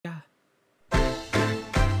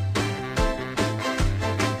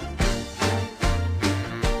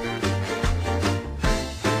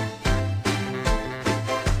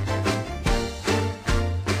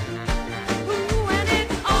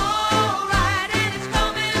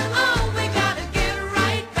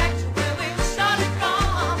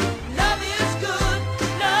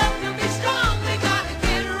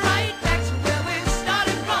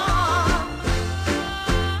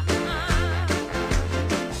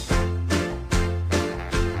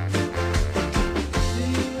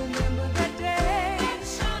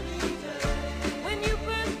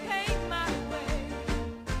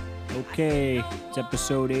Okay, it's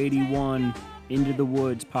episode 81, Into the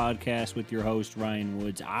Woods podcast with your host, Ryan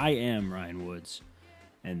Woods. I am Ryan Woods,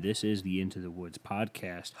 and this is the Into the Woods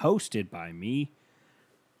podcast, hosted by me.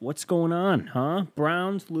 What's going on, huh?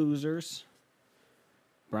 Browns losers.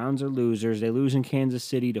 Browns are losers. They lose in Kansas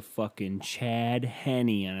City to fucking Chad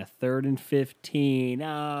Henne on a 3rd and 15.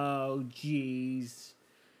 Oh, jeez.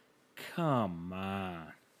 Come on.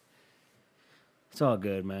 It's all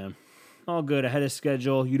good, man. All good. Ahead of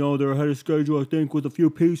schedule. You know, they're ahead of schedule, I think, with a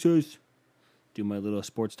few pieces. Do my little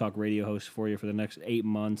sports talk radio host for you for the next 8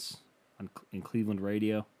 months in Cleveland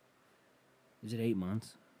radio. Is it 8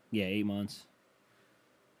 months? Yeah, 8 months.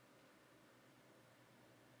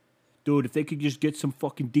 Dude, if they could just get some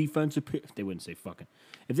fucking defensive... They wouldn't say fucking.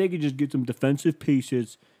 If they could just get some defensive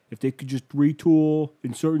pieces, if they could just retool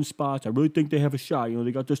in certain spots, I really think they have a shot. You know,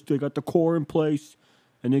 they got the core in place,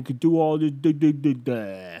 and they could do all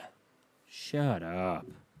this... Shut up.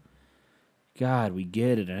 God, we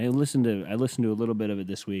get it. And I listened to a little bit of it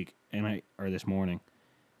this week, or this morning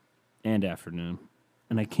and afternoon.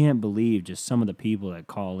 And I can't believe just some of the people that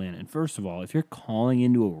call in. And first of all, if you're calling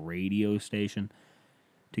into a radio station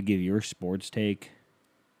to give your sports take,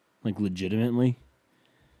 like legitimately,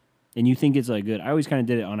 and you think it's like good, I always kind of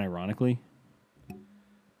did it unironically.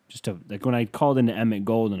 Just to, like when I called into Emmett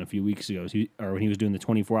Golden a few weeks ago, when he was doing the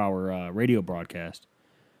 24-hour radio broadcast.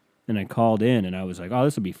 And I called in, and I was like, "Oh,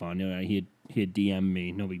 this will be fun." You know, he had DM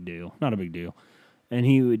me, no big deal, not a big deal. And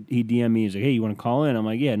he DM me, he's like, "Hey, you want to call in?" I'm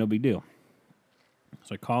like, "Yeah, no big deal."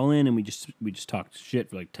 So I call in, and we just talked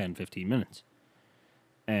shit for like 10, 15 minutes.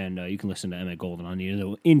 And you can listen to Emmett Golden on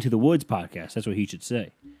the Into the Woods podcast. That's what he should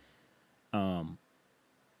say. But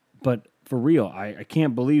for real, I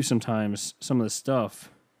can't believe sometimes some of the stuff.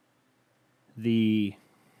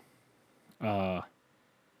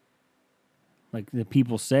 Like the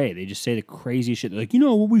people say, they just say the crazy shit. They're like, you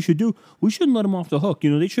know what we should do? We shouldn't let them off the hook. You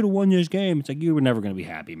know, they should have won this game. It's like, you were never going to be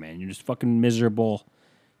happy, man. You're just fucking miserable.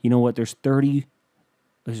 You know what? There's 31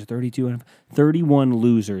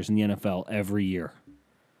 losers in the NFL every year.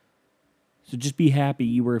 So just be happy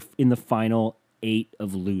you were in the final 8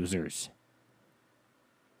 of losers.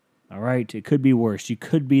 All right? It could be worse. You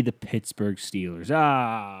could be the Pittsburgh Steelers.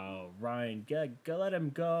 Oh, Ryan, let him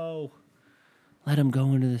go. Let him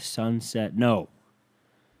go into the sunset. No.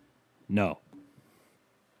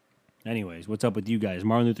 Anyways, what's up with you guys?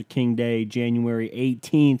 Martin Luther King Day, January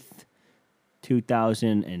 18th,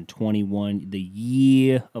 2021, the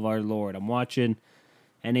year of our Lord. I'm watching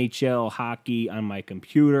NHL hockey on my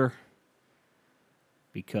computer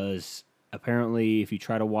because apparently if you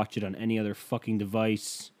try to watch it on any other fucking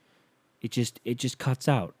device, it just cuts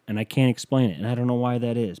out, and I can't explain it, and I don't know why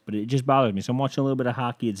that is, but it just bothers me. So I'm watching a little bit of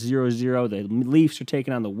hockey. It's 0-0. The Leafs are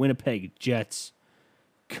taking on the Winnipeg Jets.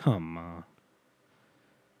 Come on.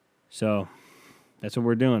 So that's what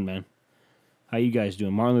we're doing, man. How you guys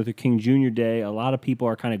doing? Martin Luther King Jr. Day. A lot of people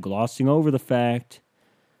are kind of glossing over the fact.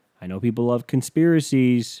 I know people love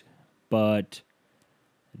conspiracies, but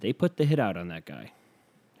they put the hit out on that guy.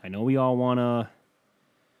 I know we all want to,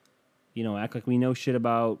 act like we know shit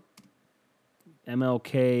about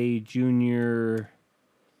MLK Jr.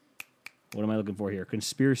 What am I looking for here?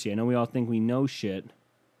 Conspiracy. I know we all think we know shit,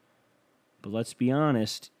 but let's be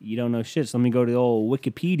honest, you don't know shit. So let me go to the old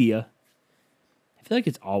Wikipedia. I feel like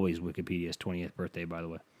it's always Wikipedia's 20th birthday, by the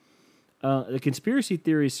way. The conspiracy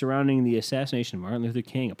theories surrounding the assassination of Martin Luther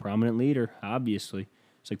King, a prominent leader, obviously.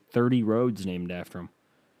 It's like 30 roads named after him.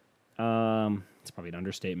 It's probably an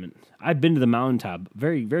understatement. I've been to the mountaintop.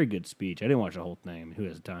 Very, very good speech. I didn't watch the whole thing. I mean, who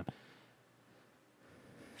has the time?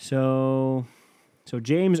 So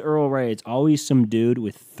James Earl Ray, it's always some dude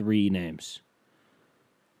with 3 names.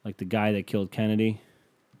 Like the guy that killed Kennedy.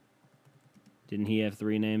 Didn't he have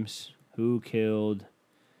 3 names? Who killed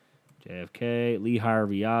JFK? Lee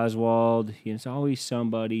Harvey Oswald. It's always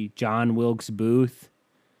somebody. John Wilkes Booth.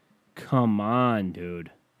 Come on, dude.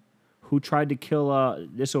 Who tried to kill...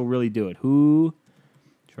 this will really do it. Who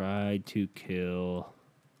tried to kill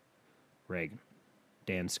Reagan?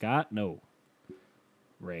 Dan Scott? No.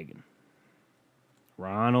 Reagan.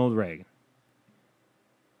 Ronald Reagan.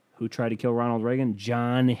 Who tried to kill Ronald Reagan?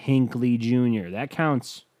 John Hinckley Jr. That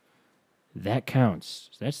counts.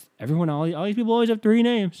 That's everyone. All these people always have 3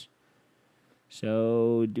 names.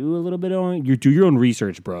 So do a little bit do your own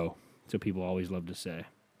research, bro. That's what people always love to say.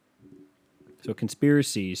 So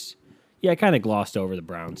conspiracies. Yeah, I kind of glossed over the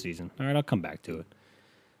Brown season. All right, I'll come back to it.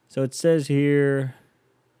 So it says here,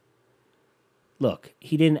 look,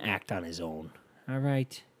 he didn't act on his own. All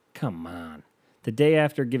right? Come on. The day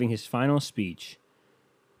after giving his final speech,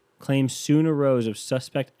 claims soon arose of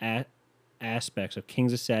suspect aspects of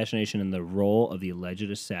King's assassination and the role of the alleged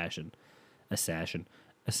assassin.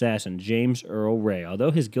 assassin James Earl Ray.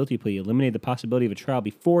 Although his guilty plea eliminated the possibility of a trial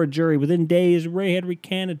before a jury, within days Ray had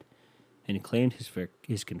recanted and he claimed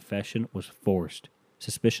his confession was forced.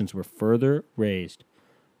 Suspicions were further raised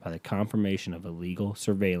by the confirmation of illegal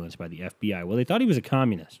surveillance by the FBI. Well, they thought he was a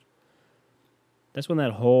communist. That's when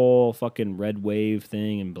that whole fucking red wave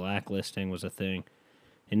thing and blacklisting was a thing.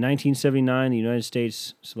 In 1979, the United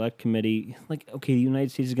States Select Committee, the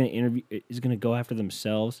United States is going to go after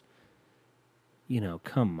themselves.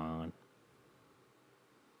 Come on.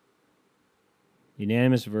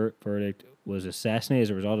 Unanimous verdict was assassinated as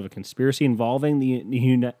a result of a conspiracy involving the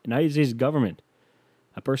United States government.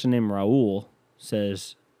 A person named Raul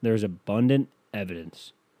says there's abundant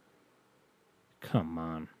evidence. Come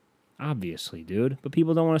on. Obviously, dude. But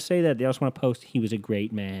people don't want to say that. They also want to post, he was a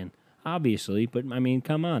great man. Obviously, but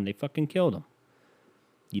come on. They fucking killed him.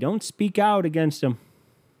 You don't speak out against them.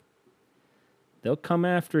 They'll come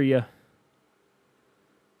after you.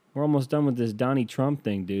 We're almost done with this Donnie Trump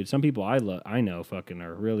thing, dude. Some people I know fucking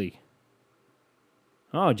are really...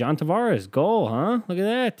 Oh, John Tavares, goal, huh? Look at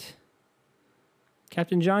that.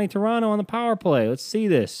 Captain Johnny Toronto on the power play. Let's see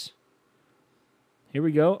this. Here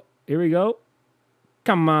we go.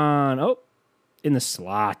 Come on. Oh, in the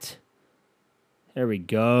slot. There we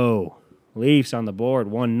go. Leafs on the board,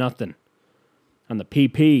 1-0. On the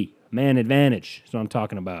PP, man advantage. That's what I'm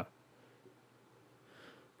talking about.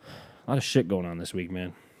 A lot of shit going on this week,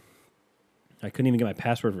 man. I couldn't even get my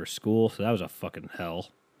password for school, so that was a fucking hell.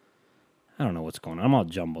 I don't know what's going on. I'm all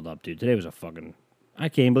jumbled up, dude. Today was a fucking... I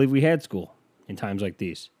can't believe we had school in times like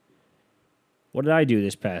these. What did I do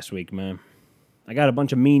this past week, man? I got a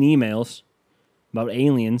bunch of mean emails about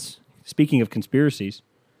aliens. Speaking of conspiracies,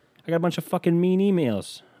 I got a bunch of fucking mean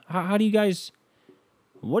emails. How do you guys...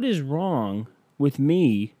 What is wrong with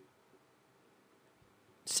me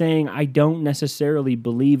saying I don't necessarily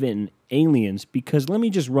believe in aliens? Because let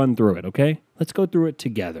me just run through it, okay? Let's go through it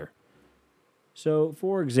together. So,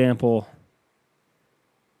 for example,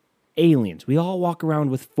 aliens. We all walk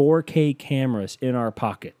around with 4K cameras in our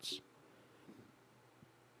pockets.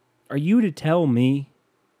 Are you to tell me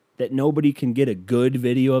that nobody can get a good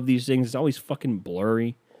video of these things? It's always fucking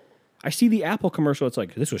blurry. I see the Apple commercial. It's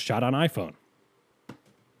like, this was shot on iPhone.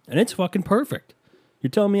 And it's fucking perfect.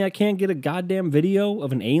 You're telling me I can't get a goddamn video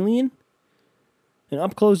of an alien? An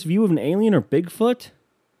up-close view of an alien or Bigfoot?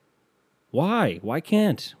 Why? Why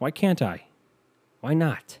can't I? Why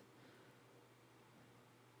not?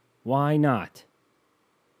 Why not?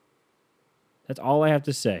 That's all I have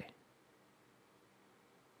to say.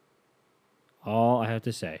 All I have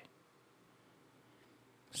to say.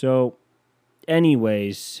 So,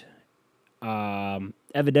 anyways,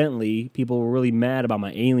 evidently, people were really mad about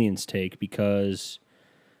my aliens take because,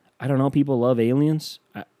 I don't know, people love aliens.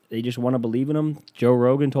 They just want to believe in them. Joe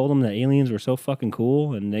Rogan told them that aliens were so fucking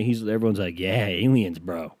cool, and everyone's like, yeah, aliens,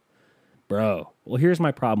 bro. Bro. Well, here's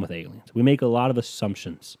my problem with aliens. We make a lot of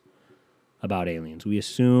assumptions about aliens. We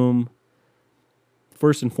assume,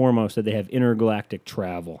 first and foremost, that they have intergalactic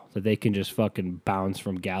travel, that they can just fucking bounce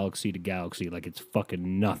from galaxy to galaxy like it's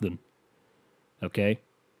fucking nothing. Okay?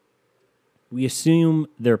 We assume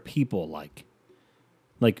they're people like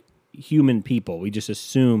human people. We just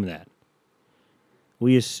assume that.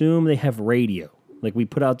 We assume they have radio. Like, we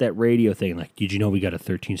put out that radio thing, like, did you know we got a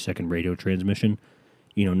 13-second radio transmission?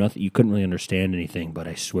 You know, nothing. You couldn't really understand anything, but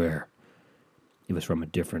I swear it was from a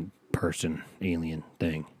different person, alien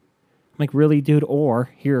thing. I'm like, really, dude? Or,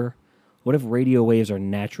 here, what if radio waves are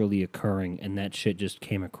naturally occurring and that shit just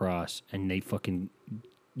came across and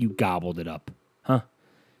you gobbled it up? Huh?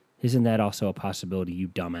 Isn't that also a possibility, you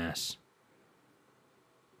dumbass?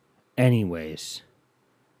 Anyways,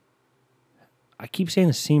 I keep saying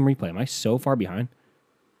the same replay. Am I so far behind?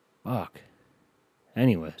 Fuck.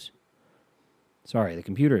 Anyways. Sorry, the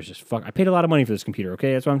computer is just fuck. I paid a lot of money for this computer,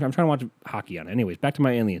 okay? That's why I'm trying to watch hockey on it. Anyways, back to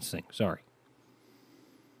my aliens thing. Sorry.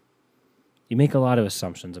 You make a lot of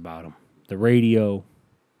assumptions about them. The radio,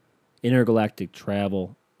 intergalactic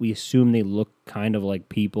travel. We assume they look kind of like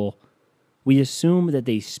people. We assume that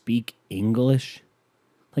they speak English.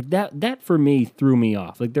 Like, that for me threw me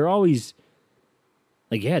off. Like, they're always...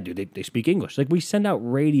 Like, yeah, dude, they speak English. Like, we send out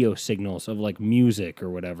radio signals of, like, music or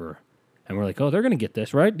whatever. And we're like, oh, they're going to get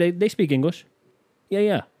this, right? They speak English.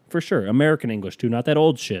 Yeah, for sure. American English, too, not that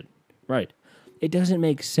old shit. Right. It doesn't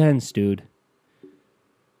make sense, dude.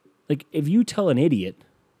 Like, if you tell an idiot,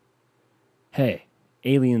 hey,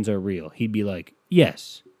 aliens are real, he'd be like,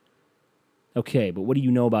 yes. Okay, but what do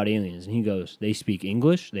you know about aliens? And he goes, they speak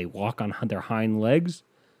English, they walk on their hind legs,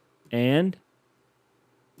 and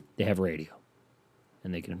they have radio.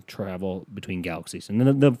 And they can travel between galaxies. And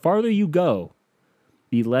then the farther you go,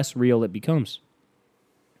 the less real it becomes.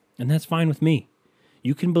 And that's fine with me.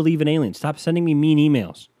 You can believe in aliens. Stop sending me mean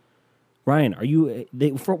emails. Ryan,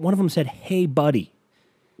 one of them said, "Hey, buddy."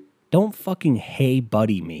 Don't fucking "hey,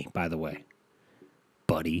 buddy" me, by the way.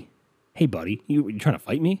 Buddy. Hey, buddy. You trying to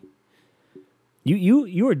fight me?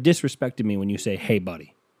 You are disrespecting me when you say, "Hey,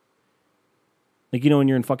 buddy." Like, when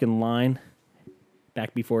you're in fucking line,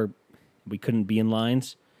 back before we couldn't be in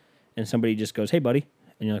lines, and somebody just goes, "Hey, buddy."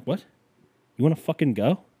 And you're like, "What? You want to fucking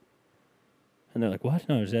go?" And they're like, "What?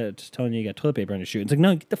 No, is that just telling you got toilet paper on your shoe?" It's like,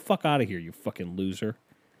 no, get the fuck out of here, you fucking loser.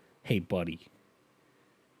 Hey, buddy.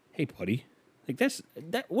 Hey, buddy. Like,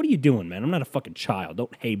 what are you doing, man? I'm not a fucking child.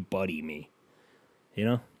 Don't "hey, buddy" me.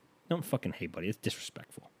 Don't fucking "hey, buddy." It's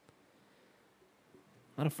disrespectful.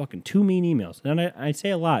 A lot of fucking 2 mean emails. And I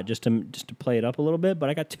say a lot just to play it up a little bit, but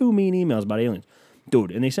I got 2 mean emails about aliens.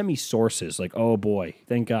 Dude, and they sent me sources. Like, oh boy,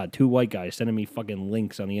 thank God. 2 white guys sending me fucking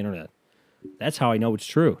links on the internet. That's how I know it's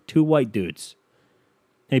true. 2 white dudes.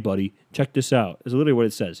 "Hey, buddy, check this out." It's literally what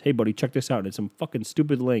it says. "Hey, buddy, check this out." And it's some fucking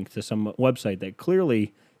stupid link to some website that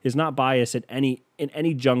clearly is not biased in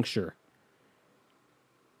any juncture.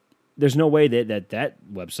 There's no way that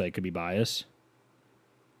website could be biased.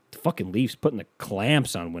 The fucking Leafs putting the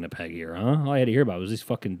clamps on Winnipeg here, huh? All I had to hear about was these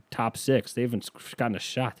fucking top 6. They haven't gotten a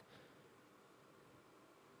shot.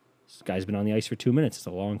 This guy's been on the ice for 2 minutes. It's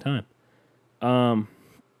a long time. What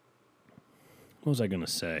was I going to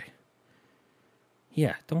say?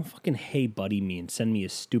 Yeah, don't fucking "hey, buddy" me and send me a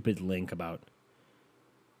stupid link about,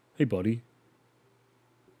 "Hey, buddy."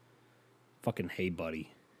 Fucking "hey,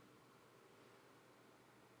 buddy."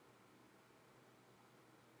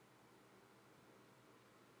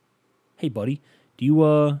 "Hey, buddy, do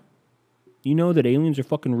you know that aliens are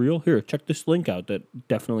fucking real? Here, check this link out that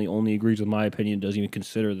definitely only agrees with my opinion, doesn't even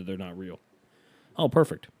consider that they're not real." Oh,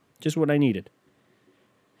 perfect. Just what I needed.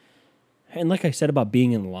 And like I said about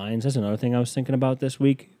being in lines, that's another thing I was thinking about this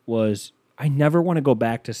week, was I never want to go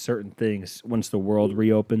back to certain things once the world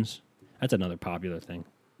reopens. That's another popular thing.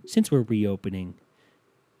 Since we're reopening,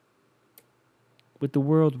 with the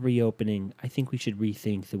world reopening, I think we should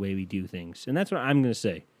rethink the way we do things. And that's what I'm going to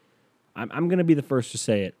say. I'm going to be the first to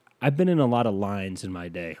say it. I've been in a lot of lines in my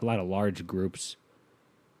day, a lot of large groups.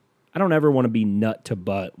 I don't ever want to be nut to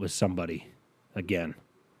butt with somebody again.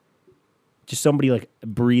 Just somebody like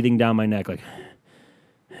breathing down my neck, like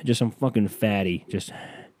just some fucking fatty, just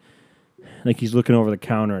like he's looking over the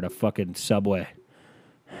counter at a fucking Subway.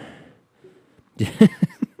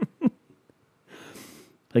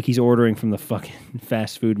 Like he's ordering from the fucking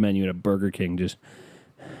fast food menu at a Burger King. Just,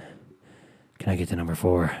 "Can I get the number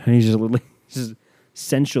 4? And he's just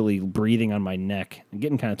essentially breathing on my neck and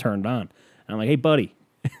getting kind of turned on. And I'm like, "Hey, buddy."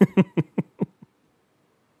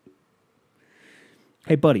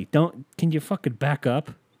 "Hey, buddy, can you fucking back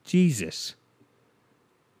up? Jesus."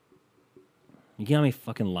 You know how many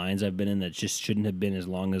fucking lines I've been in that just shouldn't have been as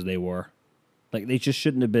long as they were? Like, they just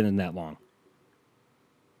shouldn't have been in that long.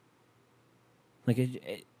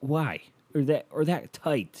 Like, why? Or that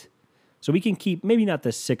tight? So we can keep, maybe not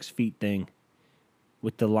the 6 feet thing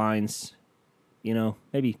with the lines,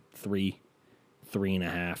 maybe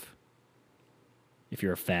 3.5. If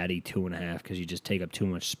you're a fatty, 2.5, because you just take up too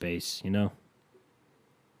much space,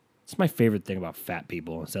 It's my favorite thing about fat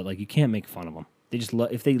people is that, like, you can't make fun of them. They just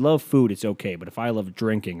if they love food, it's okay. But if I love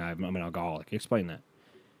drinking, I'm an alcoholic. Explain that.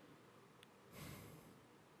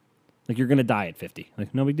 Like, you're gonna die at 50.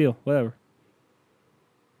 Like, no big deal. Whatever.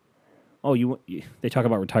 Oh, they talk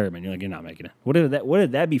about retirement. You're like, you're not making it.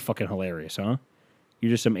 Would that be fucking hilarious, huh?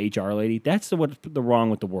 You're just some HR lady. That's what's the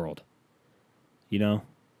wrong with the world. You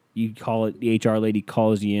call it, the HR lady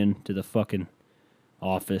calls you in to the fucking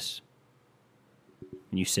office.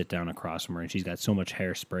 And you sit down across from her, and she's got so much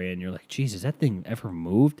hairspray, and you're like, Jesus, that thing ever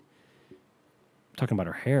moved? I'm talking about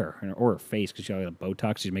her hair or her face, because she got a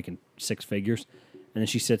Botox. She's making 6 figures. And then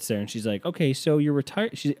she sits there, and she's like, "Okay, so you're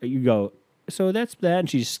retired." You go, "So that's that." And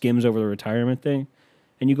she skims over the retirement thing.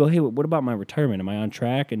 And you go, "Hey, what about my retirement? Am I on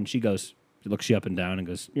track?" And she looks you up and down and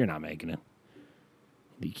goes, "You're not making it.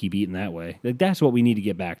 You keep eating that way." Like, that's what we need to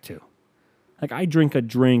get back to. Like, I drink a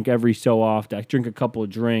drink every so often. I drink a couple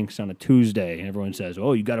of drinks on a Tuesday, and everyone says,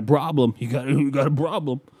 "Oh, you got a problem. You got a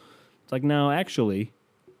problem." It's like, no, actually,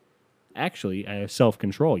 I have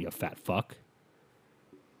self-control, you fat fuck.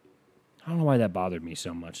 I don't know why that bothered me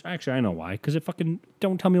so much. Actually, I know why. Because it fucking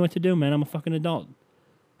don't tell me what to do, man. I'm a fucking adult.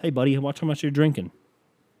 Hey, buddy, watch how much you're drinking.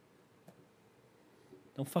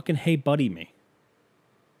 Don't fucking "hey, buddy" me.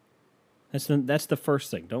 That's the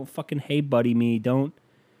first thing. Don't fucking "hey, buddy" me. Don't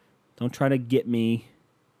try to get me.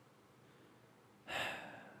 You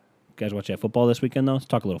guys watch that football this weekend, though? Let's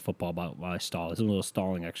talk a little football while I stall. This is a little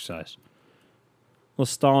stalling exercise.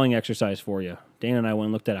 little stalling exercise for you. Dana and I went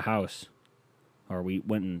and looked at a house. Or we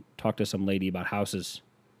went and talked to some lady about houses.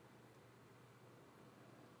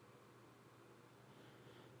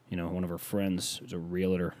 You know, one of her friends is a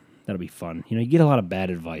realtor. That'll be fun. You know, you get a lot of bad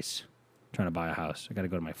advice trying to buy a house. I got to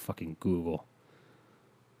go to my fucking Google.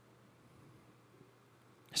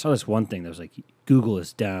 I saw this one thing that was like, Google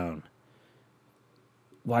is down.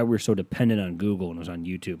 Why we're so dependent on Google, and it was on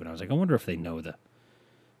YouTube. And I was like, I wonder if they know the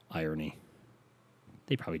irony.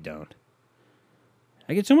 They probably don't.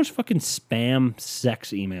 I get so much fucking spam sex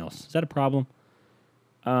emails. Is that a problem?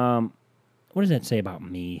 What does that say about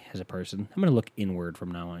me as a person? I'm going to look inward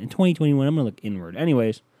from now on. In 2021, I'm going to look inward.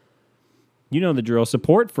 Anyways, you know the drill.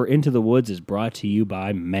 Support for Into the Woods is brought to you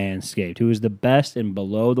by Manscaped, who is the best in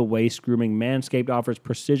below-the-waist grooming. Manscaped offers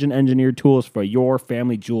precision-engineered tools for your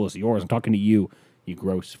family jewels. Yours. I'm talking to you, you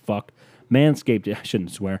gross fuck. Manscaped, I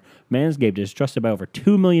shouldn't swear. Manscaped is trusted by over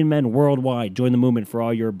 2 million men worldwide. Join the movement for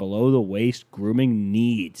all your below-the-waist grooming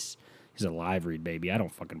needs. He's a live read, baby. I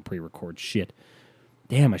don't fucking pre-record shit.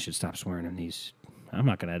 Damn, I should stop swearing in these. I'm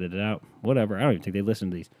not going to edit it out. Whatever. I don't even think they listen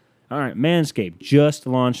to these. All right, Manscaped just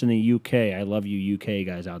launched in the UK. I love you UK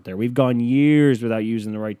guys out there. We've gone years without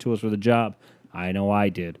using the right tools for the job. I know I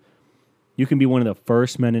did. You can be one of the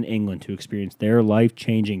first men in England to experience their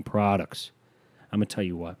life-changing products. I'm going to tell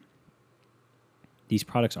you what. These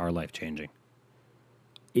products are life-changing.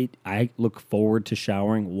 I look forward to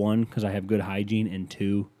showering, one, because I have good hygiene, and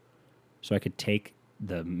two, so I could take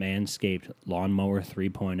the Manscaped Lawnmower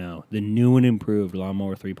 3.0, the new and improved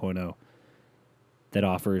Lawnmower 3.0, that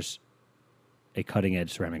offers a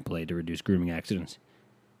cutting-edge ceramic blade to reduce grooming accidents.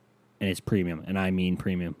 And it's premium, and I mean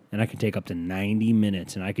premium. And I can take up to 90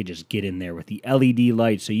 minutes, and I could just get in there with the LED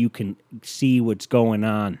light so you can see what's going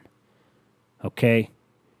on. Okay?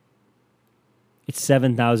 It's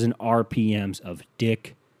 7,000 RPMs of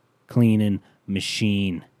dick cleaning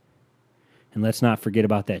machine. And let's not forget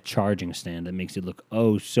about that charging stand that makes it look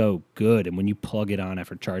oh so good. And when you plug it on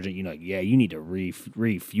after charging, you're like, yeah, you need to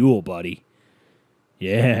refuel, buddy.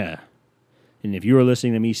 Yeah. And if you are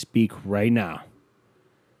listening to me speak right now,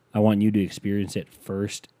 I want you to experience it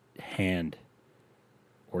first hand.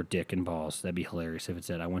 Or dick and balls. That'd be hilarious if it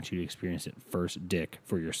said, I want you to experience it first dick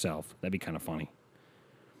for yourself. That'd be kind of funny.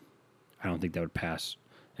 I don't think that would pass.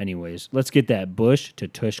 Anyways, let's get that bush to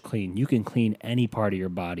tush clean. You can clean any part of your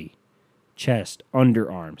body. Chest,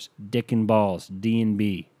 underarms, dick and balls,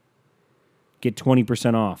 D&B. Get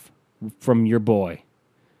 20% off from your boy,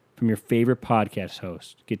 from your favorite podcast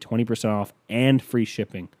host. Get 20% off and free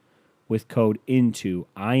shipping with code INTO,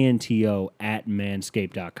 INTO, at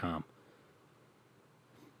manscaped.com.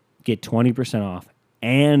 Get 20% off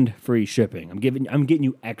and free shipping. I'm getting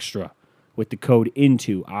you extra with the code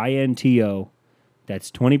INTO, INTO.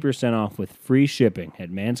 That's 20% off with free shipping at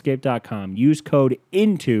manscaped.com. Use code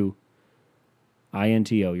INTO,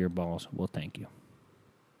 INTO. Your balls will thank you.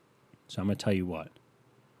 So I'm going to tell you what.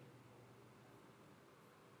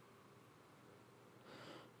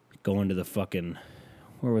 Going to the fucking...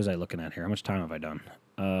 Where was I looking at here? How much time have I done?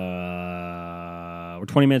 We're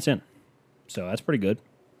 20 minutes in. So that's pretty good.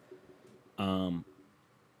 I'm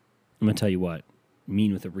going to tell you what.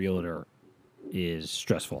 Meeting with a realtor is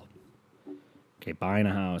stressful. Okay, buying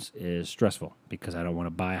a house is stressful because I don't want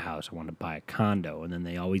to buy a house. I want to buy a condo. And then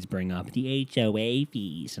they always bring up the HOA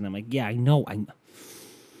fees. And I'm like, yeah, I know.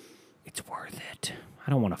 It's worth it. I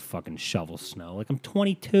don't want to fucking shovel snow. Like, I'm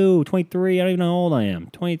 22, 23. I don't even know how old I am.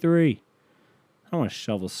 23. I don't want to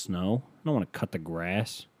shovel snow. I don't want to cut the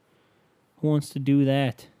grass. Who wants to do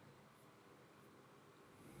that?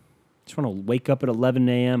 I just want to wake up at 11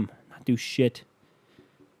 a.m., not do shit.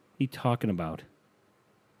 What are you talking about?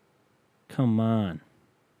 Come on.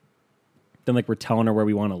 Then, like, we're telling her where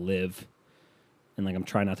we want to live. And, like, I'm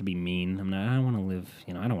trying not to be mean. I want to live,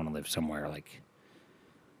 I don't want to live somewhere, like,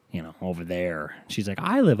 over there. She's like,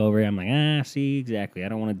 I live over here. I'm like, see, exactly. I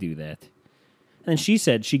don't want to do that. And she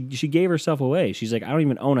said she gave herself away. She's like, I don't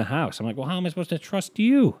even own a house. I'm like, well, how am I supposed to trust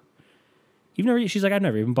you? She's like, I've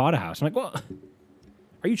never even bought a house. I'm like, well,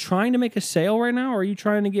 are you trying to make a sale right now? Or are you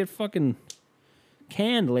trying to get fucking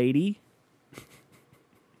canned, lady?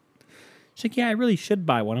 She's like, yeah, I really should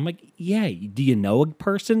buy one. I'm like, yeah, do you know a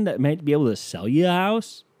person that might be able to sell you a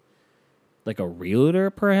house? Like a realtor,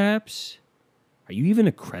 perhaps? Are you even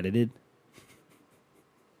accredited?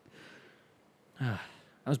 I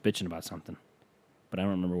was bitching about something, but I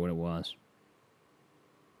don't remember what it was.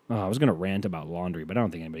 Oh, I was going to rant about laundry, but I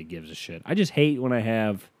don't think anybody gives a shit. I just hate when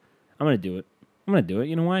I'm going to do it. I'm going to do it.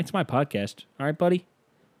 You know why? It's my podcast. All right, buddy?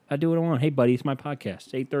 I do what I want. Hey, buddy, it's my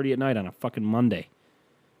podcast. It's 8:30 at night on a fucking Monday.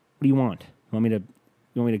 What do you want? You want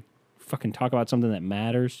me to fucking talk about something that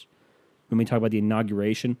matters? when we talk about the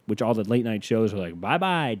inauguration, which all the late night shows are like,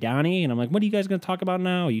 bye-bye, Donnie. And I'm like, what are you guys going to talk about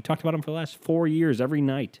now? You talked about him for the last 4 years every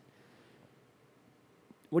night.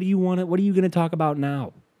 What do you going to talk about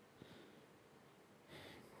now?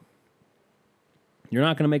 You're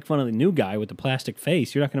not going to make fun of the new guy with the plastic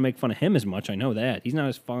face. You're not going to make fun of him as much. I know that. He's not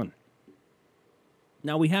as fun.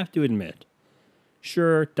 Now, we have to admit,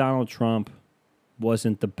 sure, Donald Trump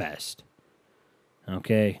wasn't the best.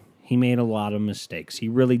 Okay? He made a lot of mistakes. He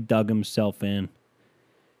really dug himself in.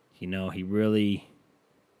 You know, he really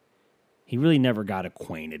never got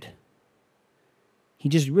acquainted. He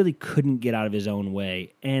just really couldn't get out of his own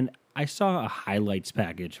way. And I saw a highlights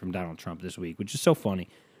package from Donald Trump this week, which is so funny.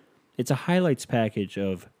 It's a highlights package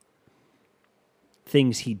of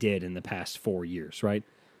things he did in the past 4 years, right?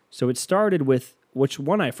 So it started with, which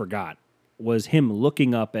one I forgot, was him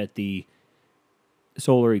looking up at the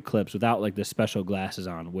solar eclipse without like the special glasses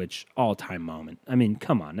on, which all-time moment. I mean,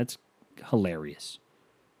 come on, that's hilarious.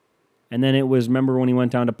 And then it was, remember when he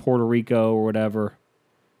went down to Puerto Rico or whatever,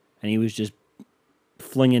 and he was just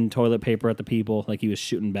flinging toilet paper at the people like he was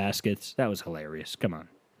shooting baskets. That was hilarious. Come on.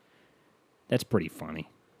 That's pretty funny.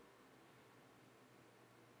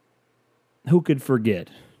 Who could forget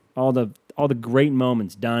all the great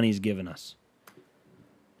moments Donnie's given us?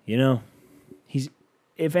 You know,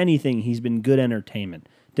 if anything, he's been good entertainment,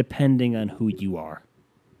 depending on who you are.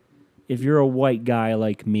 If you're a white guy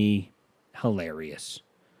like me, hilarious.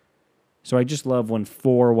 So I just love when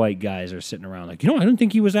 4 white guys are sitting around like, I didn't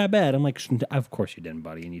think he was that bad. I'm like, of course you didn't,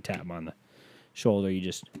 buddy. And you tap him on the shoulder. You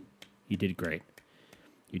did great.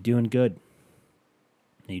 You're doing good.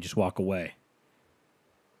 And you just walk away.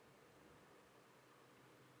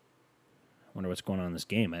 I wonder what's going on in this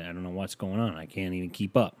game. I don't know what's going on. I can't even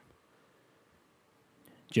keep up.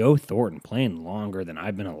 Joe Thornton playing longer than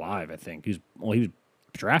I've been alive, I think. He was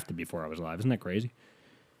drafted before I was alive. Isn't that crazy?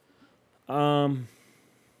 Yeah,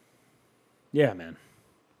 man.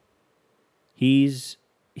 He's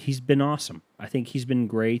been awesome. I think he's been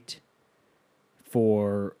great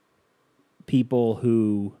for people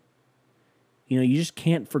who, you just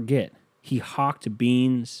can't forget. He hawked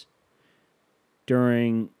beans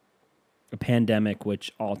during a pandemic,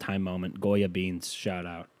 which all-time moment. Goya beans, shout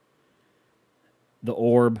out. The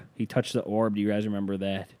orb. He touched the orb. Do you guys remember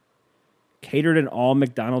that? Catered an all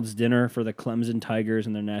McDonald's dinner for the Clemson Tigers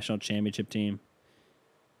and their national championship team.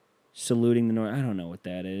 Saluting the North. I don't know what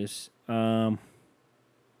that is.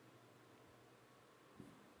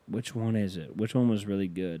 Which one is it? Which one was really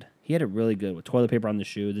good? He had it really good with toilet paper on the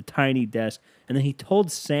shoe, the tiny desk, and then he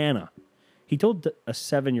told Santa. He told a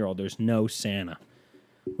 7-year-old there's no Santa.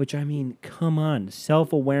 Which, I mean, come on.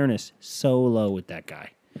 Self-awareness so low with that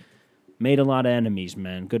guy. Made a lot of enemies,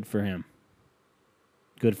 man. Good for him.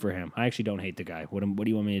 Good for him. I actually don't hate the guy. What do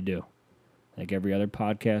you want me to do? Like every other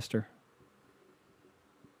podcaster?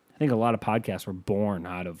 I think a lot of podcasts were born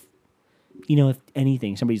out of, if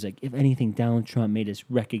anything, somebody's like, if anything, Donald Trump made us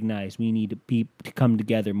recognize we need to come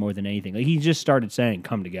together more than anything. Like, he just started saying,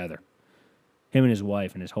 come together. Him and his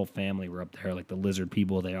wife and his whole family were up there like the lizard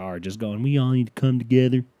people they are, just going, we all need to come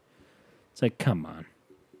together. It's like, come on.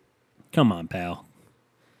 Come on, pal.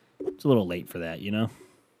 It's a little late for that,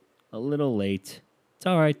 A little late. It's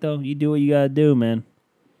all right, though. You do what you got to do, man.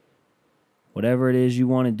 Whatever it is you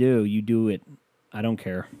want to do, you do it. I don't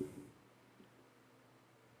care.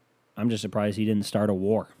 I'm just surprised he didn't start a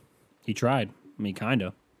war. He tried. I mean, kind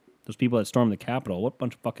of. Those people that stormed the Capitol, what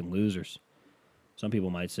bunch of fucking losers. Some people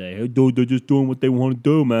might say, hey, dude, they're just doing what they want to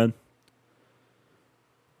do, man.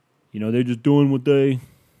 They're just doing what they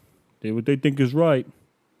think is right.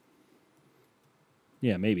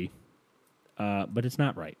 Yeah, maybe. But it's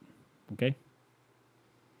not right. Okay?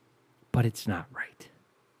 But it's not right.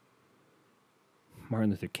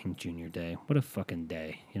 Martin Luther King Jr. Day. What a fucking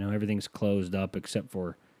day. Everything's closed up except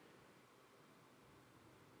for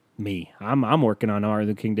me. I'm working on Martin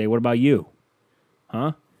Luther King Day. What about you?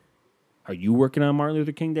 Huh? Are you working on Martin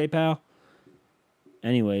Luther King Day, pal?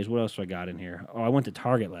 Anyways, what else do I got in here? Oh, I went to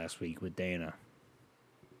Target last week with Dana.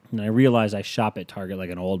 And I realized I shop at Target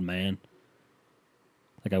like an old man.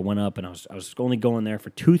 Like I went up and I was only going there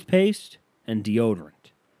for toothpaste and deodorant.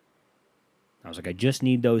 I was like, I just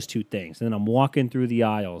need those 2 things. And then I'm walking through the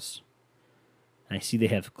aisles, and I see they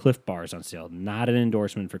have Cliff Bars on sale. Not an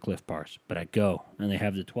endorsement for Cliff Bars, but I go, and they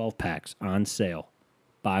have the 12-packs on sale.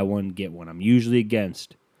 Buy one, get one. I'm usually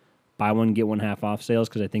against buy one, get one half off sales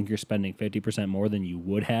because I think you're spending 50% more than you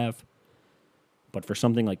would have. But for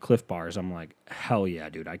something like Cliff Bars, I'm like, hell yeah,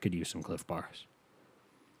 dude, I could use some Cliff Bars.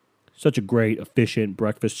 Such a great, efficient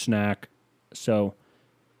breakfast snack. So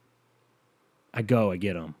I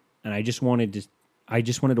get them. And I just wanted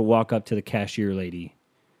to walk up to the cashier lady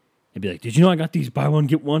I'd be like, did you know I got these buy one,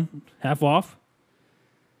 get one half off?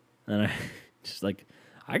 And I just like,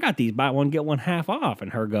 I got these buy one, get one half off.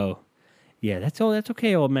 And her go, yeah, that's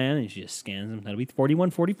okay, old man. And she just scans them. That'll be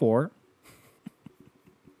 $41.44.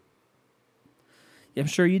 Yeah, I'm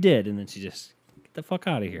sure you did. And then she just, get the fuck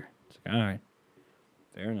out of here. It's like, all right.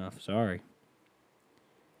 Fair enough. Sorry.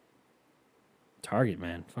 Target,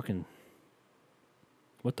 man. Fucking,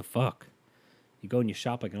 what the fuck? You go and you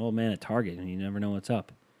shop like an old man at Target and you never know what's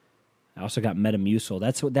up. I also got Metamucil.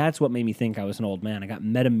 That's what made me think I was an old man. I got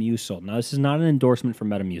Metamucil. Now, this is not an endorsement for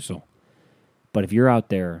Metamucil. But if you're out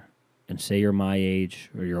there and say you're my age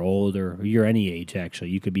or you're older or you're any age, actually,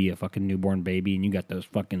 you could be a fucking newborn baby and you got those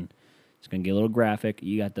fucking, it's going to get a little graphic.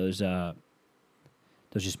 You got those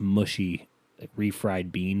just mushy, like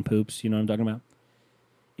refried bean poops. You know what I'm talking about?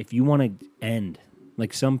 If you want to end,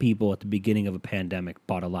 like some people at the beginning of a pandemic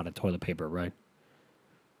bought a lot of toilet paper, right?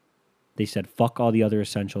 They said, fuck all the other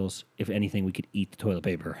essentials. If anything, we could eat the toilet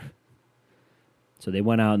paper. So they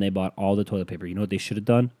went out and they bought all the toilet paper. You know what they should have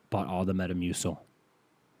done? Bought all the Metamucil.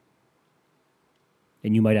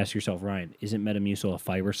 And you might ask yourself, Ryan, isn't Metamucil a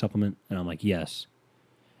fiber supplement? And I'm like, yes.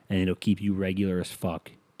 And it'll keep you regular as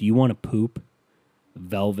fuck. Do you want to poop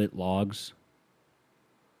velvet logs?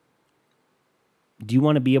 Do you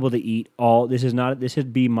want to be able to eat all... This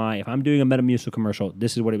would be my... If I'm doing a Metamucil commercial,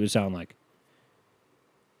 this is what it would sound like.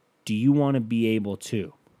 Do you want to be able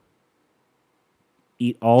to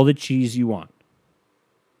eat all the cheese you want?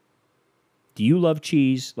 Do you love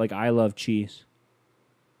cheese like I love cheese?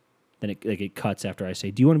 Then it cuts after I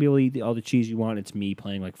say, do you want to be able to eat all the cheese you want? It's me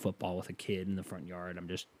playing like football with a kid in the front yard. I'm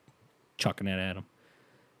just chucking it at him.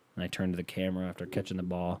 And I turn to the camera after catching the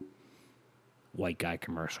ball. White guy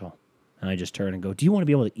commercial. And I just turn and go, do you want to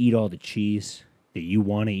be able to eat all the cheese that you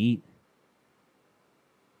want to eat?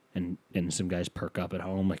 And some guys perk up at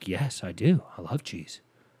home like, yes, I do. I love cheese.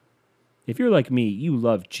 If you're like me, you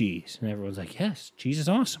love cheese. And everyone's like, yes, cheese is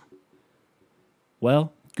awesome.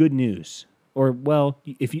 Well, good news. Or, well,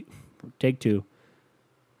 if you... Take two.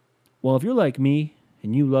 Well, if you're like me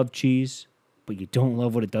and you love cheese, but you don't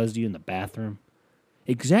love what it does to you in the bathroom...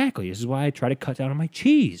 Exactly. This is why I try to cut down on my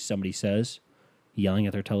cheese, somebody says, yelling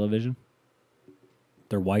at their television.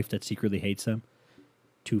 Their wife that secretly hates them.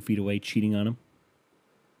 2 feet away, cheating on them.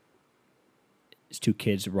 His 2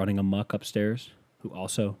 kids running amok upstairs who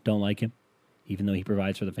also don't like him, even though he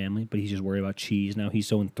provides for the family, but he's just worried about cheese now. He's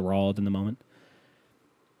so enthralled in the moment.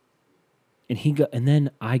 And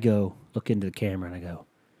then I go look into the camera and I go,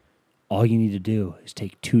 all you need to do is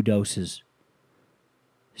take 2 doses,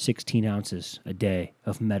 16 ounces a day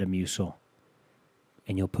of Metamucil,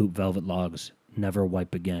 and you'll poop velvet logs, never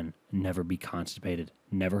wipe again, never be constipated,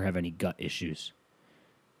 never have any gut issues.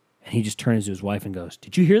 And he just turns to his wife and goes,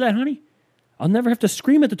 did you hear that, honey? I'll never have to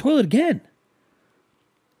scream at the toilet again.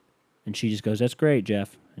 And she just goes, that's great,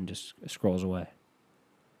 Jeff, and just scrolls away.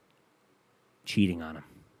 Cheating on him.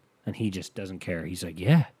 And he just doesn't care. He's like,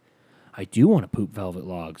 yeah, I do want to poop velvet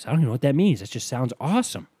logs. I don't even know what that means. That just sounds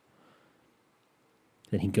awesome.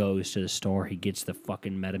 Then he goes to the store. He gets the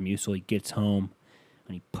fucking Metamucil. He gets home,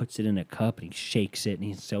 and he puts it in a cup, and he shakes it, and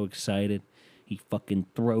he's so excited. He fucking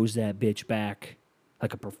throws that bitch back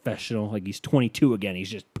like a professional, like he's 22 again. He's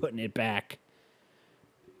just putting it back.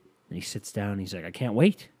 And he sits down, and he's like, I can't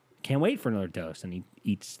wait. Can't wait for another dose. And he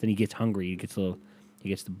eats. Then he gets hungry. He gets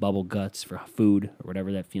the bubble guts for food, or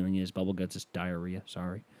whatever that feeling is. Bubble guts is diarrhea,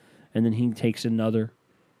 sorry. And then he takes another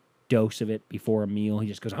dose of it before a meal. He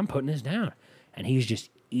just goes, I'm putting this down. And he's just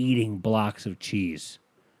eating blocks of cheese.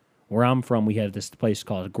 Where I'm from, we have this place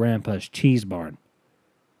called Grandpa's Cheese Barn.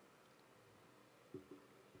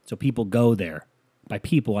 So people go there. By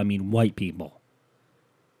people, I mean white people.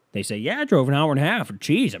 They say, yeah, I drove an hour and a half for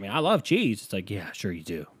cheese. I mean, I love cheese. It's like, yeah, sure you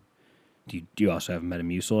do. Do you also have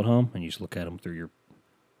Metamucil at home? And you just look at them through your,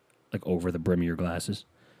 like, over the brim of your glasses.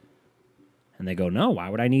 And they go, no, why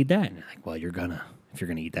would I need that? And they're like, well, if you're going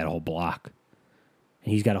to eat that whole block.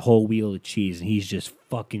 And he's got a whole wheel of cheese, and he's just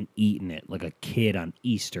fucking eating it like a kid on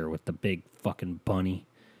Easter with the big fucking bunny.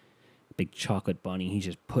 Big chocolate bunny. He's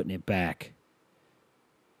just putting it back.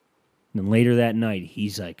 And then later that night,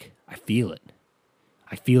 he's like, I feel it.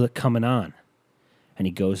 I feel it coming on. And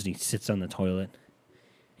he goes and he sits on the toilet.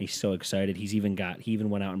 He's so excited. He even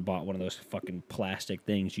went out and bought one of those fucking plastic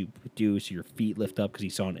things you do so your feet lift up because he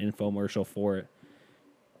saw an infomercial for it.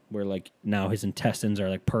 Where, like, now his intestines are,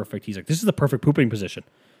 like, perfect. He's like, this is the perfect pooping position.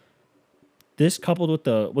 This coupled with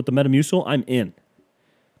the Metamucil, I'm in.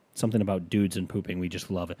 Something about dudes and pooping. We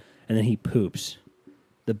just love it. And then he poops.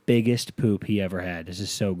 The biggest poop he ever had. This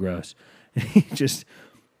is so gross. He just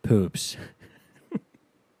poops.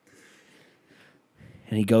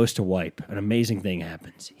 And he goes to wipe. An amazing thing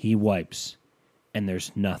happens. He wipes, and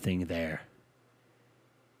there's nothing there.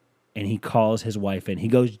 And he calls his wife in. He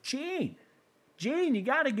goes, Jean, you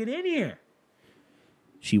got to get in here.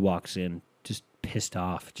 She walks in, just pissed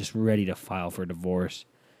off, just ready to file for divorce.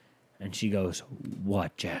 And she goes,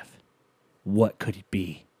 what, Jeff? What could it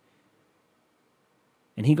be?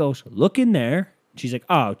 And he goes, look in there. She's like,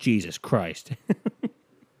 oh, Jesus Christ.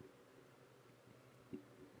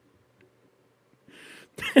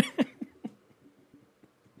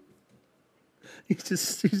 he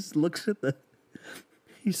just looks at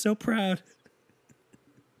he's so proud.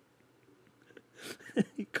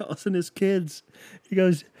 He calls in his kids. He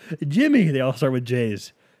goes, Jimmy. They all start with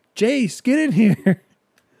J's. Jace, get in here.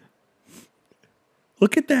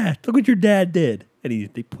 Look at that. Look what your dad did. And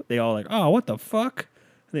they all like, oh, what the fuck?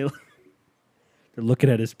 And they're looking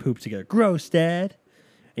at his poops together. Gross, Dad.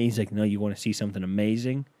 And he's like, no, you want to see something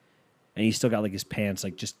amazing? And he's still got like his pants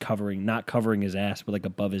like just not covering his ass, but like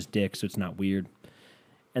above his dick, so it's not weird.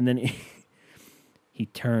 And then he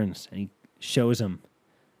turns and he shows him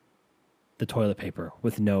the toilet paper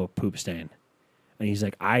with no poop stain. And he's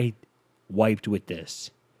like, I wiped with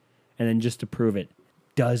this. And then just to prove it,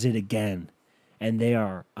 does it again. And they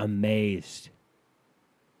are amazed.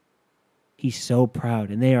 He's so proud,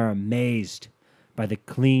 and they are amazed by the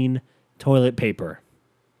clean toilet paper.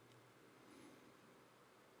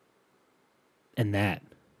 And that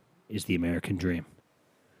is the American dream.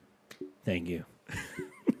 Thank you.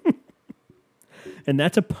 And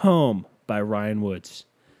that's a poem by Ryan Woods.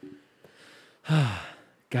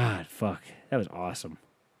 God, fuck. That was awesome.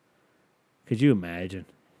 Could you imagine?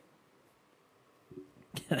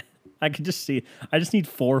 I could just see. I just need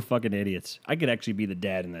 4 fucking idiots. I could actually be the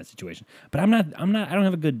dad in that situation. But I don't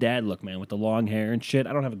have a good dad look, man, with the long hair and shit.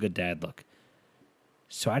 I don't have a good dad look.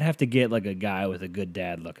 So I'd have to get like a guy with a good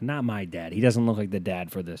dad look. Not my dad. He doesn't look like the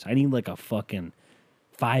dad for this. I need like a fucking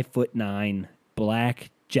 5'9",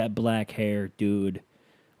 jet black hair dude. A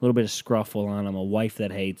little bit of scruffle on him. A wife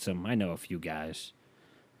that hates him. I know a few guys.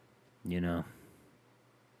 You know.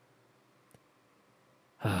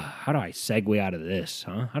 How do I segue out of this,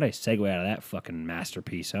 huh? How do I segue out of that fucking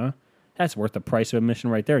masterpiece, huh? That's worth the price of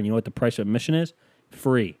admission right there. And you know what the price of admission is?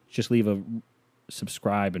 Free. Just leave a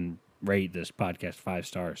subscribe and rate this podcast 5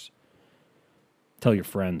 stars. Tell your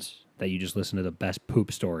friends that you just listened to the best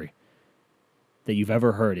poop story that you've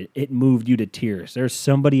ever heard. It moved you to tears. There's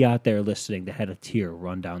somebody out there listening that had a tear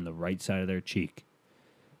run down the right side of their cheek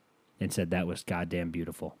and said that was goddamn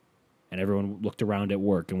beautiful. And everyone looked around at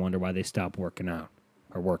work and wondered why they stopped working out.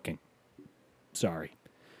 Or working. Sorry.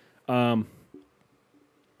 Another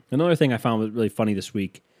thing I found was really funny this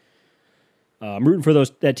week. I'm rooting for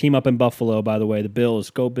that team up in Buffalo, by the way. The Bills.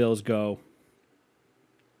 Go, Bills, go.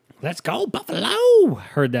 Let's go, Buffalo!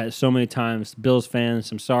 Heard that so many times. Bills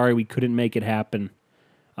fans, I'm sorry we couldn't make it happen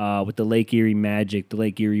with the Lake Erie Magic, the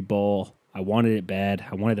Lake Erie Bowl. I wanted it bad.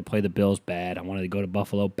 I wanted to play the Bills bad. I wanted to go to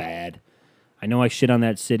Buffalo bad. I know I shit on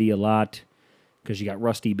that city a lot because you got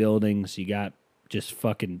rusty buildings. You got just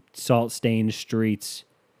fucking salt-stained streets.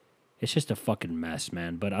 It's just a fucking mess,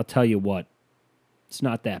 man. But I'll tell you what, it's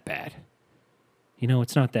not that bad. You know,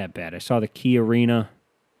 it's not that bad. I saw the Key Arena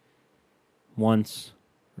once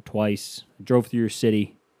or twice. I drove through your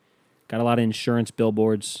city. Got a lot of insurance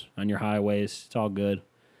billboards on your highways. It's all good.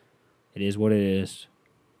 It is what it is.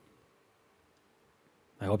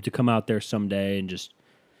 I hope to come out there someday and just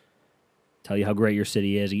tell you how great your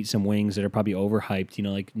city is. Eat some wings that are probably overhyped, you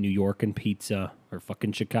know, like New York and pizza or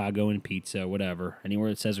fucking Chicago and pizza, whatever. Anywhere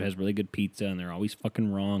that says it has really good pizza and they're always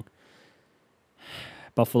fucking wrong.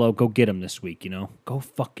 Buffalo, go get them this week, you know. Go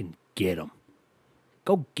fucking get them.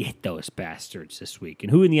 Go get those bastards this week.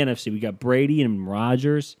 And who in the NFC? We got Brady and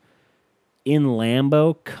Rodgers in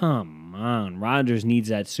Lambeau. Come on. Rodgers needs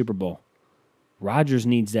that Super Bowl. Rodgers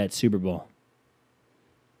needs that Super Bowl.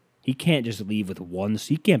 He can't just leave with one.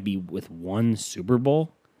 He can't be with one Super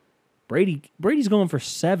Bowl. Brady's going for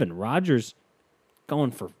 7. Rodgers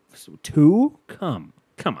going for 2. Come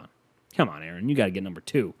on, Aaron. You got to get number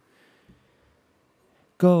 2.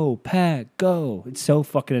 Go, Pack, go. It's so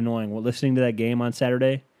fucking annoying. Well, listening to that game on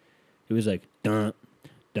Saturday, it was like, dun,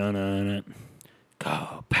 dun, dun, dun.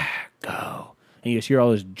 Go, Pack, go. And you just hear all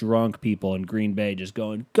those drunk people in Green Bay just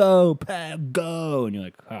going, go, Pack, go. And you're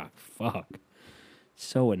like, ah, fuck.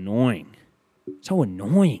 So annoying. So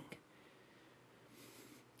annoying.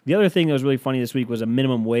 The other thing that was really funny this week was a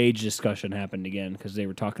minimum wage discussion happened again because they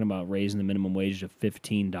were talking about raising the minimum wage to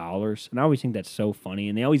 $15. And I always think that's so funny.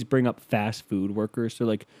 And they always bring up fast food workers. They're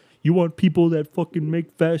like, you want people that fucking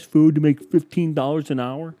make fast food to make $15 an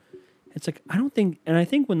hour? It's like, I don't think, and I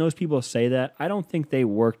think when those people say that, I don't think they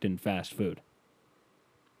worked in fast food.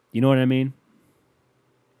 You know what I mean?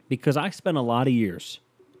 Because I spent a lot of years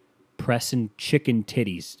pressing chicken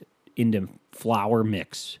titties into flour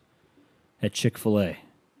mix at Chick-fil-A.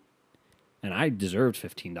 And I deserved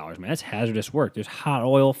 $15, man. That's hazardous work. There's hot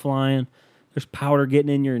oil flying. There's powder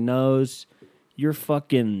getting in your nose. You're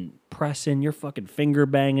fucking pressing. You're fucking finger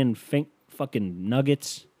banging fucking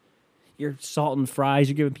nuggets. You're salting fries.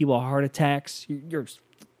 You're giving people heart attacks. You're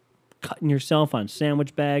cutting yourself on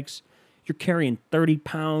sandwich bags. You're carrying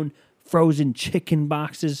 30-pound frozen chicken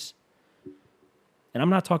boxes. And I'm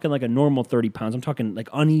not talking like a normal 30 pounds. I'm talking like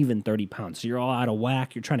uneven 30 pounds. So you're all out of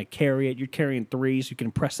whack. You're trying to carry it. You're carrying 3 so you can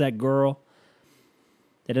impress that girl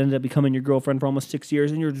that ended up becoming your girlfriend for almost 6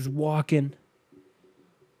 years. And you're just walking.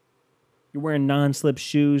 You're wearing non-slip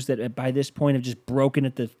shoes that by this point have just broken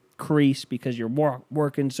at the crease because you're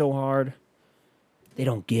working so hard. They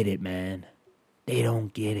don't get it, man. They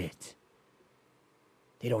don't get it.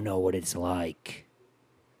 They don't know what it's like.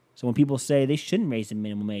 So when people say they shouldn't raise the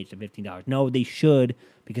minimum age to $15, no, they should,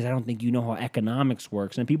 because I don't think you know how economics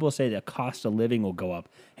works. And people say the cost of living will go up.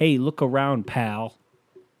 Hey, look around, pal.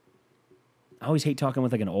 I always hate talking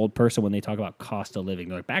with like an old person when they talk about cost of living.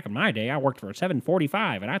 They're like, back in my day, I worked for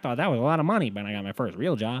 $7.45, and I thought that was a lot of money, but I got my first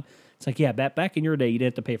real job. It's like, yeah, back in your day, you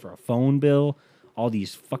didn't have to pay for a phone bill. All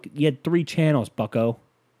these you had 3 channels, bucko.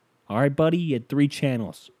 All right, buddy, you had 3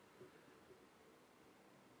 channels.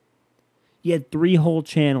 You had 3 whole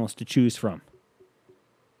channels to choose from.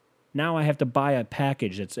 Now I have to buy a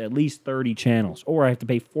package that's at least 30 channels, or I have to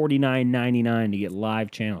pay $49.99 to get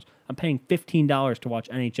live channels. I'm paying $15 to watch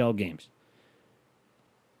NHL games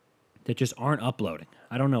that just aren't uploading.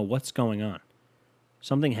 I don't know what's going on.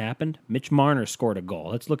 Something happened. Mitch Marner scored a goal.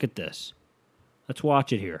 Let's look at this. Let's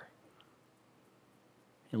watch it here.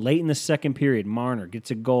 And late in the second period, Marner gets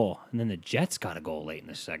a goal, and then the Jets got a goal late in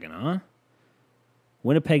the second, huh?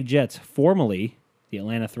 Winnipeg Jets, formerly the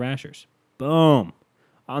Atlanta Thrashers. Boom.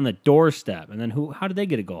 On the doorstep. And then how did they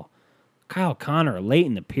get a goal? Kyle Connor late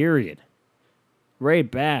in the period. Right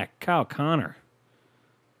back. Kyle Connor.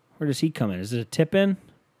 Where does he come in? Is it a tip-in?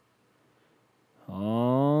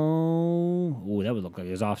 Oh, that would look like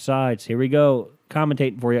it was offsides. Here we go.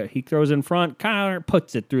 Commentating for you. He throws in front. Connor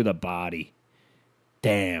puts it through the body.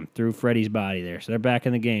 Damn, through Freddie's body there. So they're back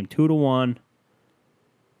in the game. 2-1.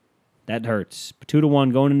 That hurts.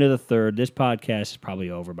 2-1 going into the third. This podcast is probably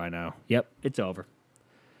over by now. Yep, it's over.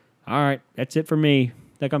 All right, that's it for me.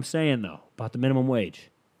 Like I'm saying, though, about the minimum wage.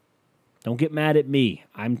 Don't get mad at me.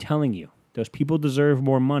 I'm telling you, those people deserve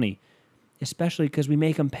more money, especially because we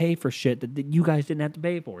make them pay for shit that you guys didn't have to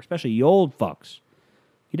pay for, especially you old fucks.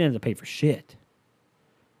 You didn't have to pay for shit.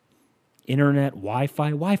 Internet,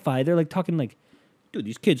 Wi-Fi. They're like talking like, dude,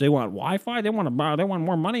 these kids, they want Wi-Fi. They want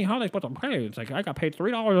more money. How are they supposed to pay? It's like, I got paid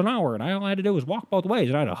 $3 an hour, and all I had to do was walk both ways,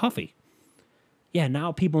 and I had a Huffy. Yeah,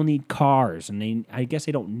 now people need cars, and I guess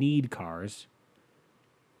they don't need cars.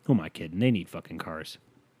 Who am I kidding? They need fucking cars.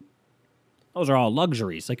 Those are all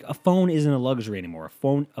luxuries. Like, a phone isn't a luxury anymore.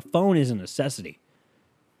 A phone is a necessity.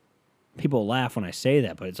 People laugh when I say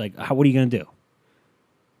that, but it's like, what are you going to do?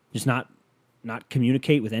 Just not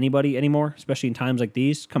communicate with anybody anymore, especially in times like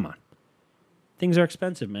these? Come on. Things are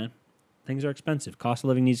expensive, man. Things are expensive. Cost of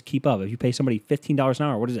living needs to keep up. If you pay somebody $15 an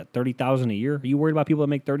hour, what is that, $30,000 a year? Are you worried about people that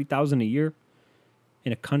make $30,000 a year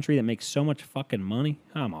in a country that makes so much fucking money?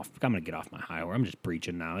 I'm going to get off my high horse. I'm just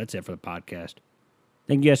preaching now. That's it for the podcast.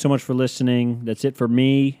 Thank you guys so much for listening. That's it for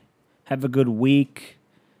me. Have a good week.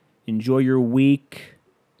 Enjoy your week.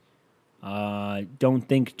 Don't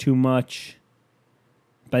think too much.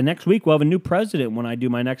 By next week, we'll have a new president when I do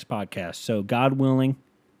my next podcast. So, God willing,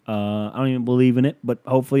 I don't even believe in it, but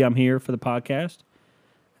hopefully I'm here for the podcast.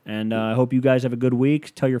 And I hope you guys have a good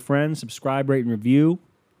week. Tell your friends, subscribe, rate, and review.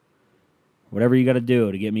 Whatever you got to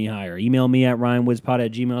do to get me higher. Email me at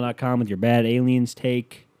ryanwizpod@gmail.com with your bad aliens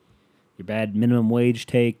take, your bad minimum wage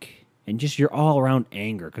take, and just your all-around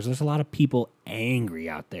anger, because there's a lot of people angry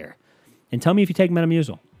out there. And tell me if you take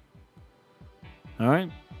Metamucil. All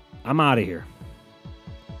right? I'm out of here.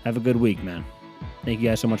 Have a good week, man. Thank you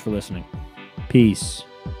guys so much for listening. Peace.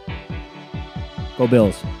 Go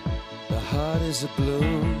Bills. The heart is a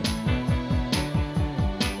balloon,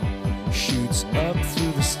 shoots up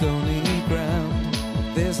through the stony ground.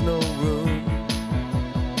 There's no room,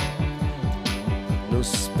 no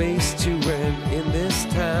space to rent in this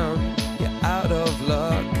town. You're out of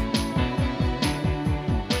luck,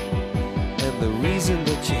 and the reason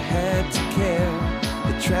that you had to care,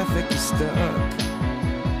 the traffic is stuck,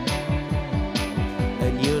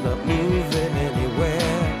 and you're not moving anywhere.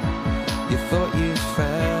 You thought you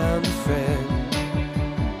found a friend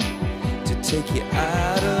to take you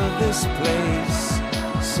out of this place,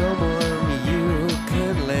 someone you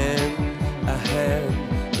could lend.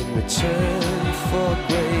 return for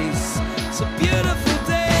grace. It's a beautiful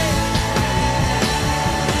day.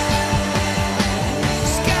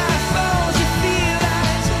 Sky falls, you feel that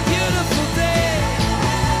it's a beautiful day.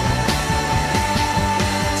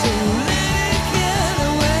 So let it get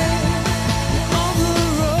away on the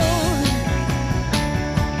road.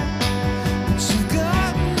 But you've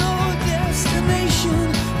got no destination.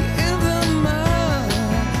 You're in the mud.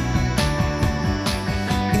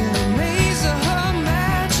 In the maze of her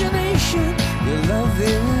imagination, your love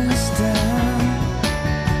is down.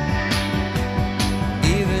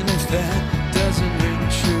 Even if that doesn't ring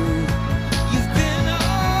true, you've been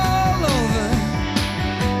all over,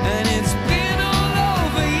 and it's been all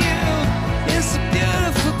over you. It's a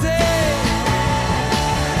beautiful day.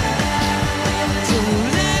 So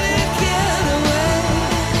let it get away.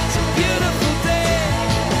 It's a beautiful day.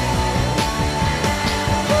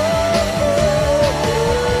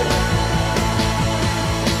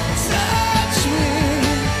 Touch me.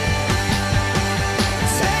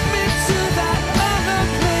 Take me to that other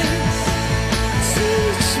place.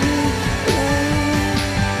 Teach me, babe.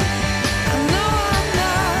 I know I'm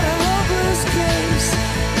not a hopeless case.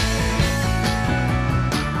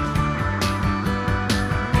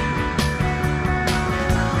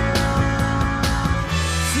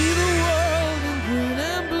 See the world in green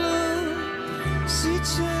and blue. See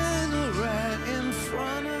change.